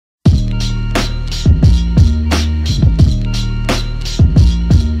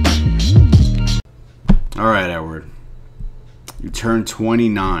turn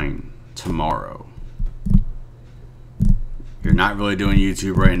 29 tomorrow. You're not really doing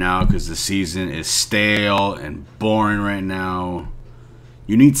YouTube right now because the season is stale and boring right now.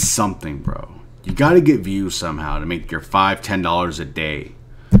 You need something, bro. You got to get views somehow to make your $5, $10 a day.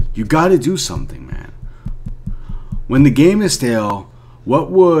 You got to do something, man. When the game is stale,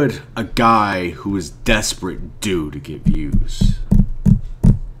 what would a guy who is desperate do to get views?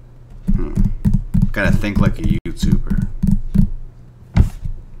 Gotta think like a YouTuber.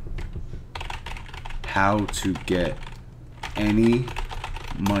 How to get any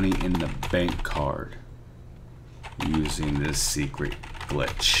money in the bank card using this secret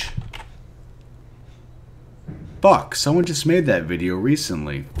glitch. Fuck, someone just made that video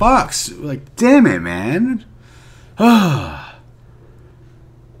recently. Fuck, like, damn it, man.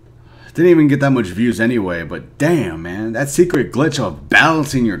 Didn't even get that much views anyway, but damn, man. That secret glitch of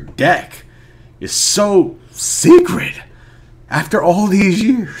balancing your deck is so secret after all these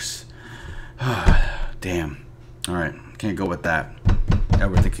years. Damn. Alright, can't go with that.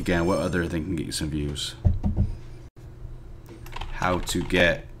 Gotta think again. What other thing can get you some views? How to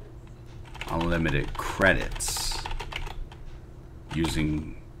get unlimited credits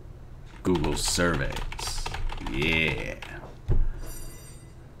using Google surveys. Yeah.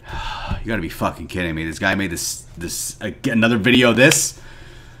 You gotta be fucking kidding me. This guy made another video of this.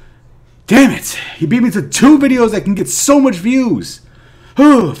 Damn it. He beat me to 2 videos that can get so much views.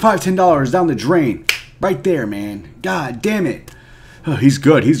 $5, $10 down the drain. Right there, man. God damn it. Oh, he's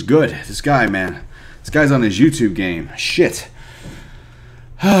good. He's good. This guy, man. This guy's on his YouTube game. Shit.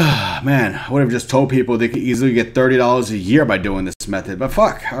 Man, I would have just told people they could easily get $30 a year by doing this method. But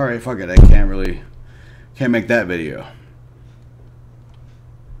fuck. Alright, fuck it. I can't make that video.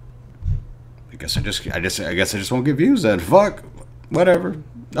 I guess I just won't get views then. Fuck. Whatever.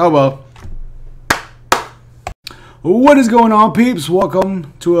 Oh well. What is going on, peeps?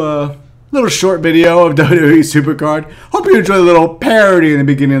 Welcome to a little short video of WWE Supercard. Hope you enjoyed a little parody in the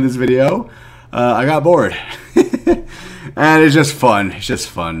beginning of this video. I got bored. And it's just fun. It's just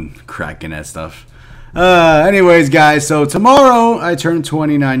fun cracking that stuff. Anyways, guys, so tomorrow I turn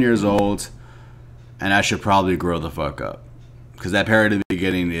 29 years old. And I should probably grow the fuck up. Because that parody at the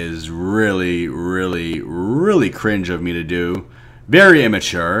beginning is really, really, really cringe of me to do. Very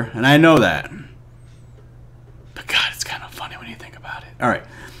immature. And I know that. But God, it's kind of funny when you think about it. Alright.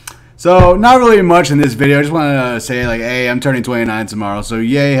 So, not really much in this video. I just wanted to say, like, hey, I'm turning 29 tomorrow. So,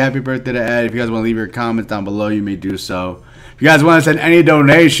 yay, happy birthday to Ed. If you guys want to leave your comments down below, you may do so. If you guys want to send any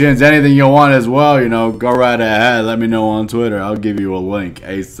donations, anything you want as well, you know, go right ahead. Let me know on Twitter. I'll give you a link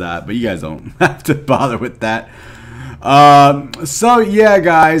ASAP. But you guys don't have to bother with that. So, yeah,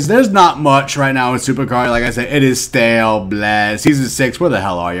 guys, there's not much right now in Supercard. Like I said, it is stale, blah. Season 6, where the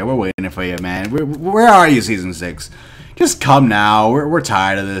hell are you? We're waiting for you, man. Where are you, Season 6? Just come now. We're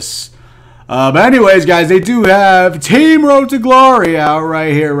tired of this. But anyways, guys, they do have Team Road to Glory out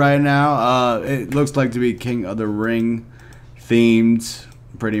right here, right now. It looks like to be King of the Ring themed,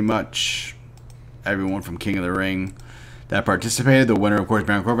 pretty much. Everyone from King of the Ring that participated. The winner, of course,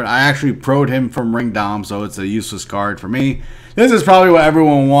 Baron Corbin. I actually pro'd him from Ring Dom, so it's a useless card for me. This is probably what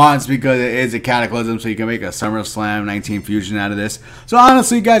everyone wants because it is a Cataclysm, so you can make a SummerSlam 19 Fusion out of this. So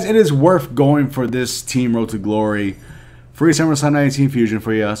honestly, guys, it is worth going for this Team Road to Glory. Free SummerSlam 19 Fusion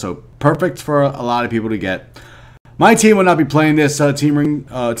for you, so perfect for a lot of people to get. My team will not be playing this Team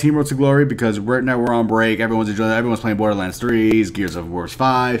Road to Glory because right now we're on break. Everyone's enjoying it. Everyone's playing Borderlands 3, Gears of War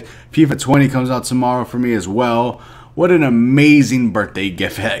 5. FIFA 20 comes out tomorrow for me as well. What an amazing birthday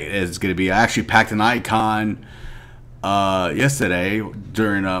gift it's going to be. I actually packed an icon yesterday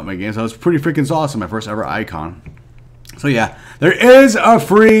during my game, so it was pretty freaking awesome. My first ever icon. So yeah, there is a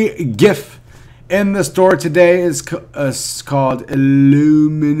free gift in the store today. It's called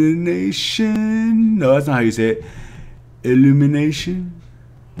Illumination. No, that's not how you say it. Illumination?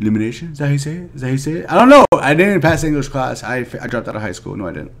 Illumination? Is that how you say it? Is that how you say it? I don't know. I didn't pass English class. I dropped out of high school. No,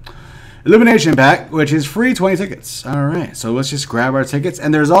 I didn't. Illumination pack, which is free 20 tickets. Alright, so let's just grab our tickets.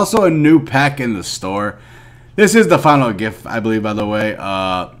 And there's also a new pack in the store. This is the final gift, I believe, by the way.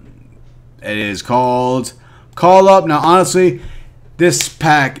 It is called Call Up. Now, honestly, this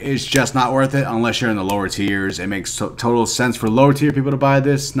pack is just not worth it unless you're in the lower tiers. It makes total sense for lower tier people to buy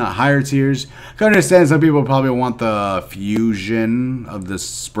this, not higher tiers. I can understand some people probably want the fusion of the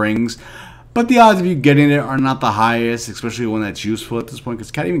springs, but the odds of you getting it are not the highest, especially one that's useful at this point,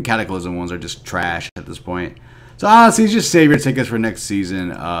 because even Cataclysm ones are just trash at this point. So honestly, just save your tickets for next season,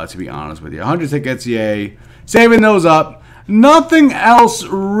 to be honest with you. 100 tickets, yay. Saving those up. Nothing else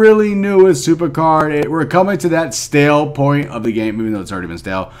really new with Supercard. We're coming to that stale point of the game, even though it's already been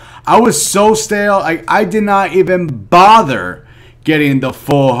stale. I was so stale, I did not even bother getting the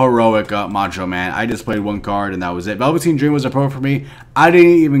full heroic Macho Man. I just played one card and that was it. Velveteen Dream was a pro for me. I didn't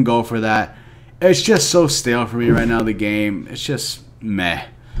even go for that. It's just so stale for me right now, the game. It's just meh.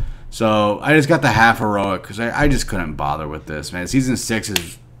 So I just got the half heroic because I just couldn't bother with this, man. Season 6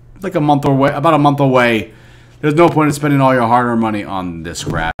 is like a month away, about a month away. There's no point in spending all your hard-earned money on this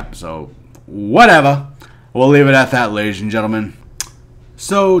crap. So whatever. We'll leave it at that, ladies and gentlemen.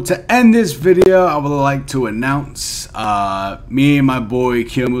 So to end this video, I would like to announce me and my boy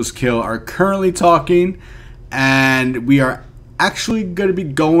Kiyomu's Kill are currently talking, and we are actually going to be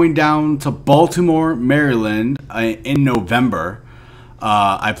going down to Baltimore, Maryland in November.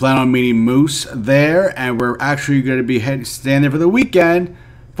 I plan on meeting Moose there, and we're actually going to be staying there for the weekend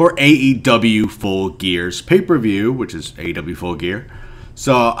for AEW Full Gear's pay-per-view, which is AEW Full Gear.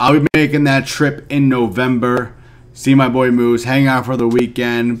 So I'll be making that trip in November. See my boy Moose, hang out for the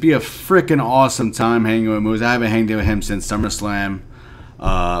weekend. Be a freaking awesome time hanging with Moose. I haven't hanged with him since SummerSlam.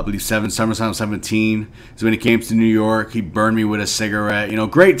 I believe SummerSlam 17. So when he came to New York, he burned me with a cigarette. You know,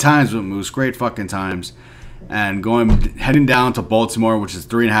 great times with Moose. Great fucking times. And heading down to Baltimore, which is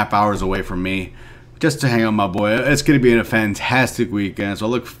 3.5 hours away from me, just to hang out with my boy. It's going to be a fantastic weekend. So I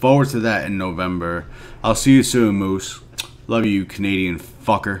look forward to that in November. I'll see you soon, Moose. Love you, Canadian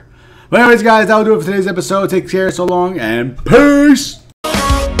fucker. But anyways, guys, that'll do it for today's episode. Take care, so long, and peace!